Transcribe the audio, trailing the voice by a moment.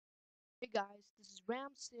guys, this is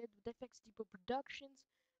Ramsid with FX Depot Productions,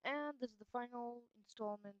 and this is the final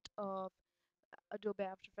installment of Adobe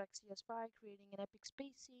After Effects CS5, creating an epic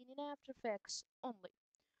space scene in After Effects only.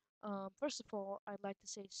 First of all, I'd like to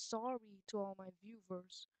say sorry to all my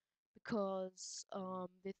viewers because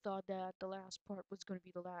they thought that the last part was going to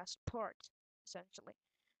be the last part, essentially.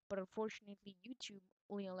 But unfortunately, YouTube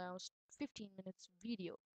only allows 15 minutes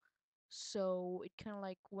video, so it kind of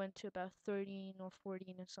like went to about 13 or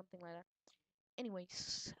 14 or something like that.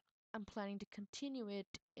 Anyways, I'm planning to continue it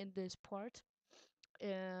in this part,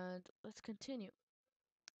 and let's continue.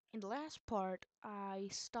 In the last part, I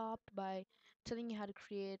stopped by telling you how to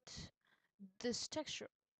create this texture.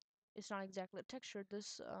 It's not exactly a texture,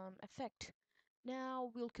 this effect.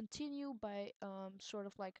 Now we'll continue by sort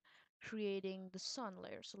of like creating the sun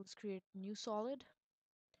layer. So let's create new solid.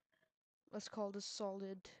 Let's call this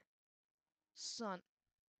solid sun.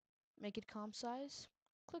 Make it comp size.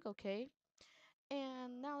 Click OK.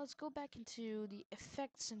 And now let's go back into the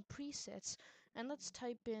effects and presets and let's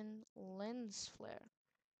type in lens flare.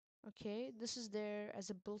 Okay, this is there as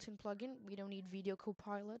a built-in plugin. We don't need Video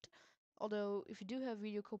Copilot. Although if you do have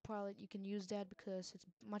Video Copilot, you can use that because it's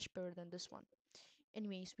much better than this one.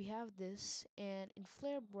 Anyways, we have this, and in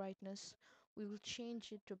flare brightness, we will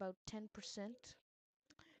change it to about 10%,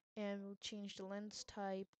 and we'll change the lens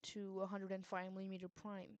type to 105mm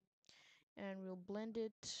prime, and we'll blend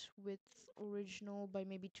it with original by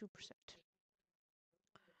maybe 2%.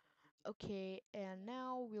 Okay, and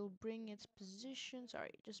now we'll bring its position.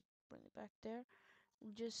 Sorry, just bring it back there.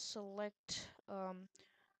 Just select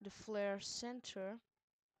the flare center.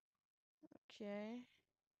 Okay,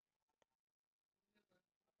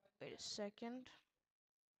 wait a second.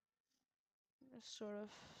 Just sort of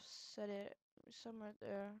set it somewhere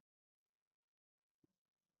there.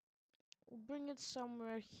 We'll bring it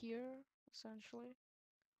somewhere here, essentially.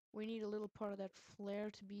 We need a little part of that flare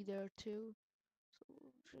to be there too. So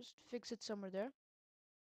we'll just fix it somewhere there.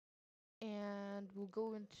 And we'll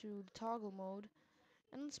go into the toggle mode.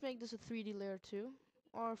 And let's make this a 3D layer too.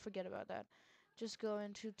 Or forget about that. Just go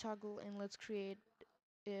into toggle and let's create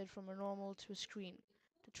it from a normal to a screen.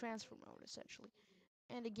 To transfer mode, essentially.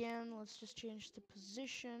 And again, let's just change the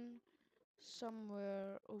position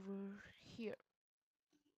somewhere over here.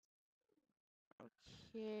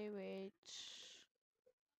 Okay, wait.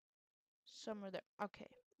 Somewhere there. Okay,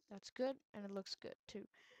 that's good, and it looks good too.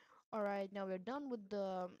 All right, now we're done with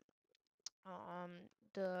um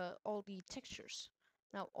all the textures.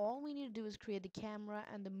 Now all we need to do is create the camera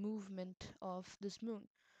and the movement of this moon.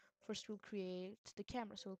 First, we'll create the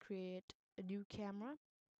camera. So we'll create a new camera.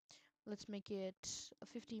 Let's make it a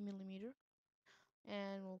 50mm,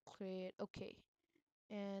 and we'll create okay.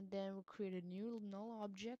 And then we'll create a new null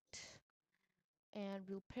object, and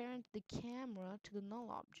we'll parent the camera to the null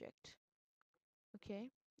object. Okay,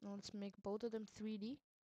 now let's make both of them 3D.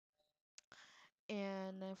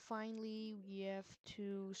 And finally, we have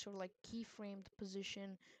to sort of like keyframe the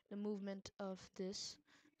position, the movement of this.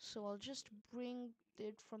 So I'll just bring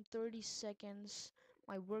it from 30 seconds,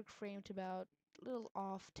 my work frame, to about a little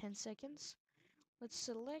off 10 seconds. Let's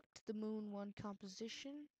select the moon 1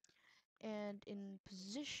 composition, and in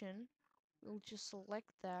position, we'll just select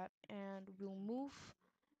that, and we'll move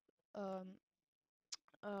um,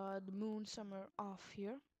 the moon somewhere off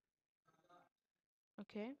here.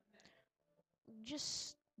 Okay,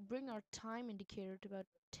 just bring our time indicator to about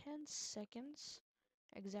 10 seconds,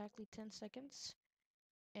 exactly 10 seconds,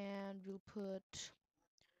 and we'll put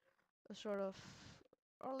a sort of,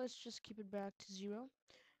 or let's just keep it back to 0,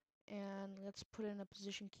 and let's put in a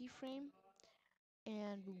position keyframe,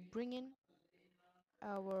 and we'll bring in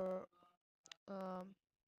our,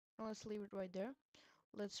 let's leave it right there.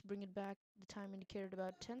 Let's bring it back, the time indicator, to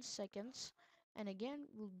about 10 seconds, and again,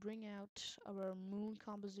 we'll bring out our moon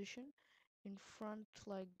composition in front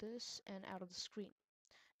like this and out of the screen.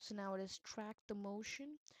 So now it has tracked the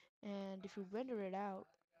motion, and if you render it out,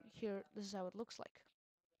 here, this is how it looks like.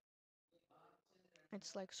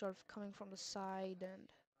 It's like sort of coming from the side and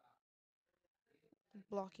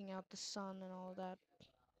blocking out the sun and all that,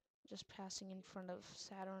 just passing in front of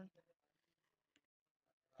Saturn.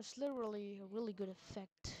 It's literally a really good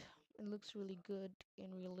effect. It looks really good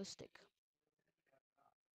and realistic.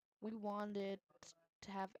 We wanted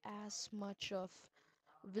to have as much of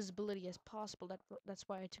visibility as possible. That's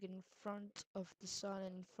why I took it in front of the sun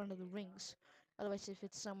and in front of the rings. Otherwise, if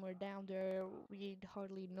it's somewhere down there, we'd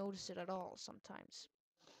hardly notice it at all sometimes.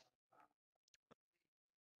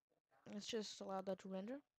 Let's just allow that to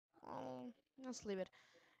render. Oh, let's leave it.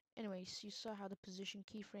 Anyways, you saw how the position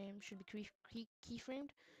keyframe should be keyframed,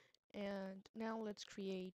 and now let's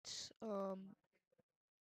create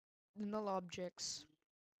the null objects,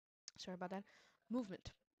 sorry about that,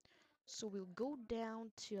 movement. So we'll go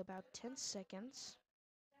down to about 10 seconds,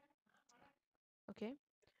 okay?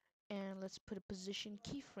 And let's put a position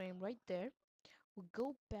keyframe right there. We'll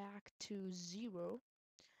go back to 0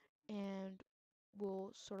 and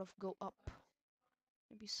we'll sort of go up,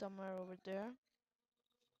 maybe somewhere over there.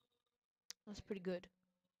 That's pretty good.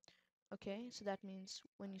 Okay, so that means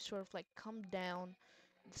when you sort of like come down,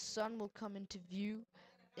 the sun will come into view,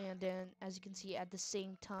 and then as you can see at the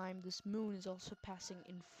same time, this moon is also passing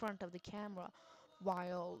in front of the camera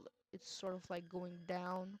while it's sort of like going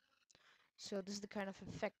down. So this is the kind of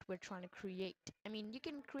effect we're trying to create. I mean, you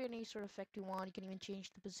can create any sort of effect you want. You can even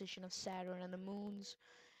change the position of Saturn and the moons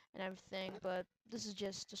and everything, but this is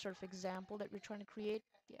just a sort of example that we're trying to create.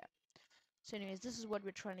 Yeah. So anyways, this is what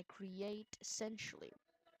we're trying to create essentially.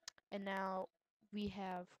 And now we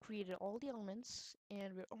have created all the elements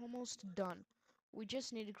and we're almost done. We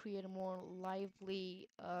just need to create a more lively,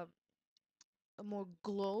 a more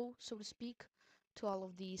glow, so to speak, to all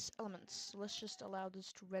of these elements. So let's just allow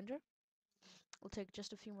this to render. It'll take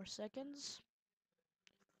just a few more seconds.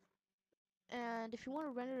 And if you want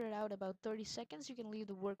to render it out about 30 seconds, you can leave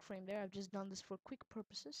the work frame there. I've just done this for quick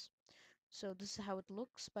purposes. So this is how it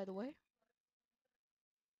looks, by the way.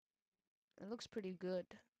 It looks pretty good,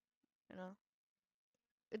 you know.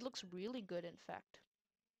 It looks really good, in fact.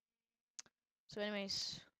 So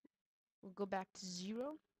anyways, we'll go back to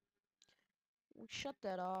 0. We'll shut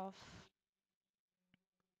that off.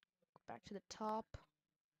 Go back to the top.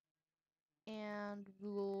 And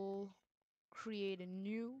we'll create a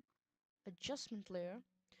new adjustment layer.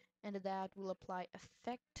 And to that we'll apply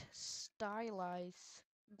effect stylize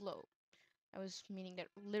glow. I was meaning that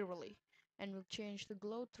literally. And we'll change the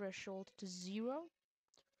glow threshold to 0.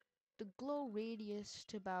 The glow radius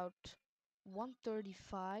to about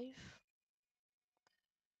 135.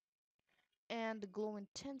 And the glow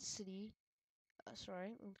intensity,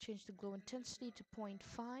 we'll change the glow intensity to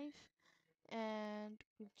 0.5. And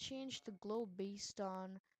we've changed the glow based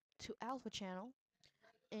on to alpha channel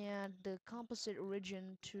and the composite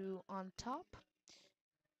origin to on top,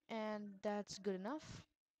 and that's good enough.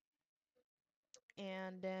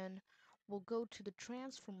 And then we'll go to the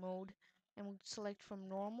transfer mode and we'll select from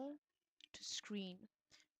normal to screen,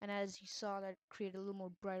 and as you saw, that created a little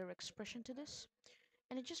more brighter expression to this.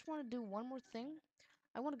 And I just want to do one more thing.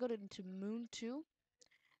 I want to go into moon 2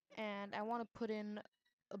 and I want to put in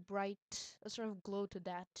a sort of glow to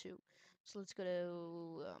that too. So let's go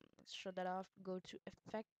to, let's shut that off, go to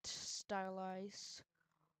effect, stylize,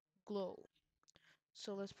 glow.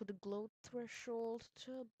 So let's put the glow threshold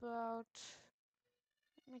to about,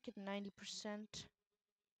 make it 90%.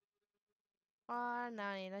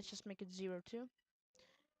 90, let's just make it 0 too.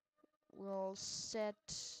 We'll set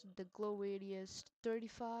the glow radius to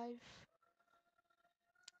 35.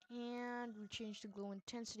 And we'll change the glow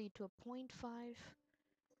intensity to a 0.5.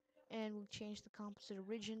 And we'll change the composite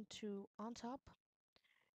origin to on top.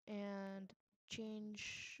 And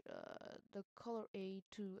change the color A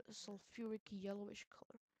to a sulfuric yellowish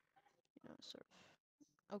color. Sort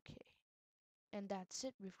of. Okay. And that's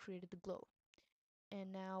it. We've created the glow.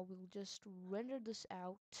 And now we'll just render this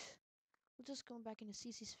out. We'll just go back into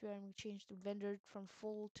CC sphere and we'll change the render from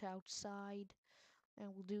full to outside. And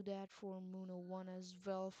we'll do that for Muno 1 as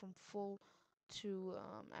well, from full to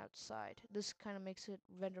outside. This kind of makes it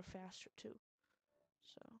render faster too.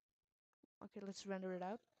 So, okay, let's render it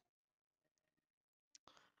out.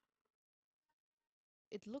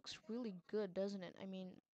 It looks really good, doesn't it? I mean,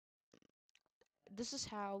 this is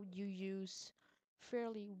how you use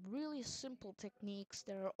really simple techniques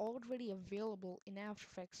that are already available in After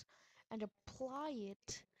Effects and apply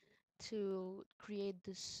it to create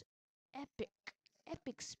this epic,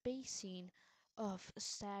 epic space scene of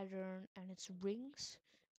Saturn and its rings,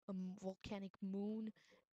 a volcanic moon,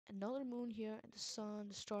 another moon here, and the sun,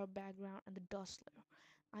 the star background, and the dust layer.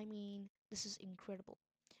 I mean, this is incredible.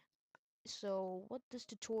 So, what this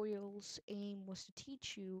tutorial's aim was to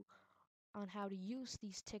teach you on how to use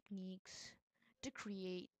these techniques to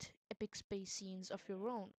create epic space scenes of your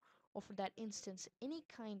own, or for that instance, any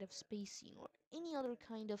kind of space scene or any other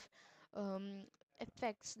kind of um,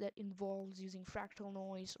 effects that involves using fractal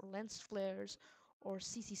noise or lens flares or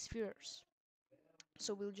CC spheres.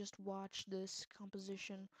 So we'll just watch this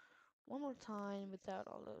composition one more time without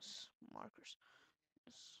all those markers.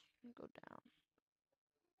 Let's go down.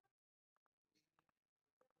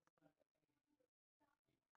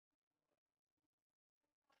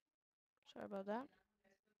 Sorry about that.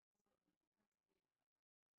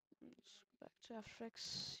 Let's go back to After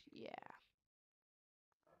Effects. Yeah.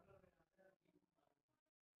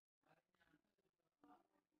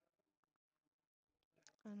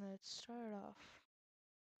 And let's start off.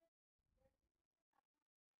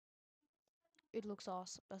 It looks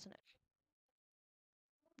awesome, doesn't it?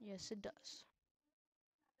 Yes, it does.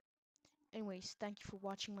 Anyways, thank you for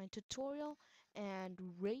watching my tutorial, and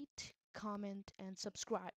rate, comment, and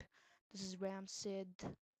subscribe. This is Sid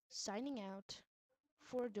signing out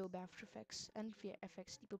for Adobe After Effects and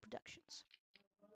VFX Depot Productions.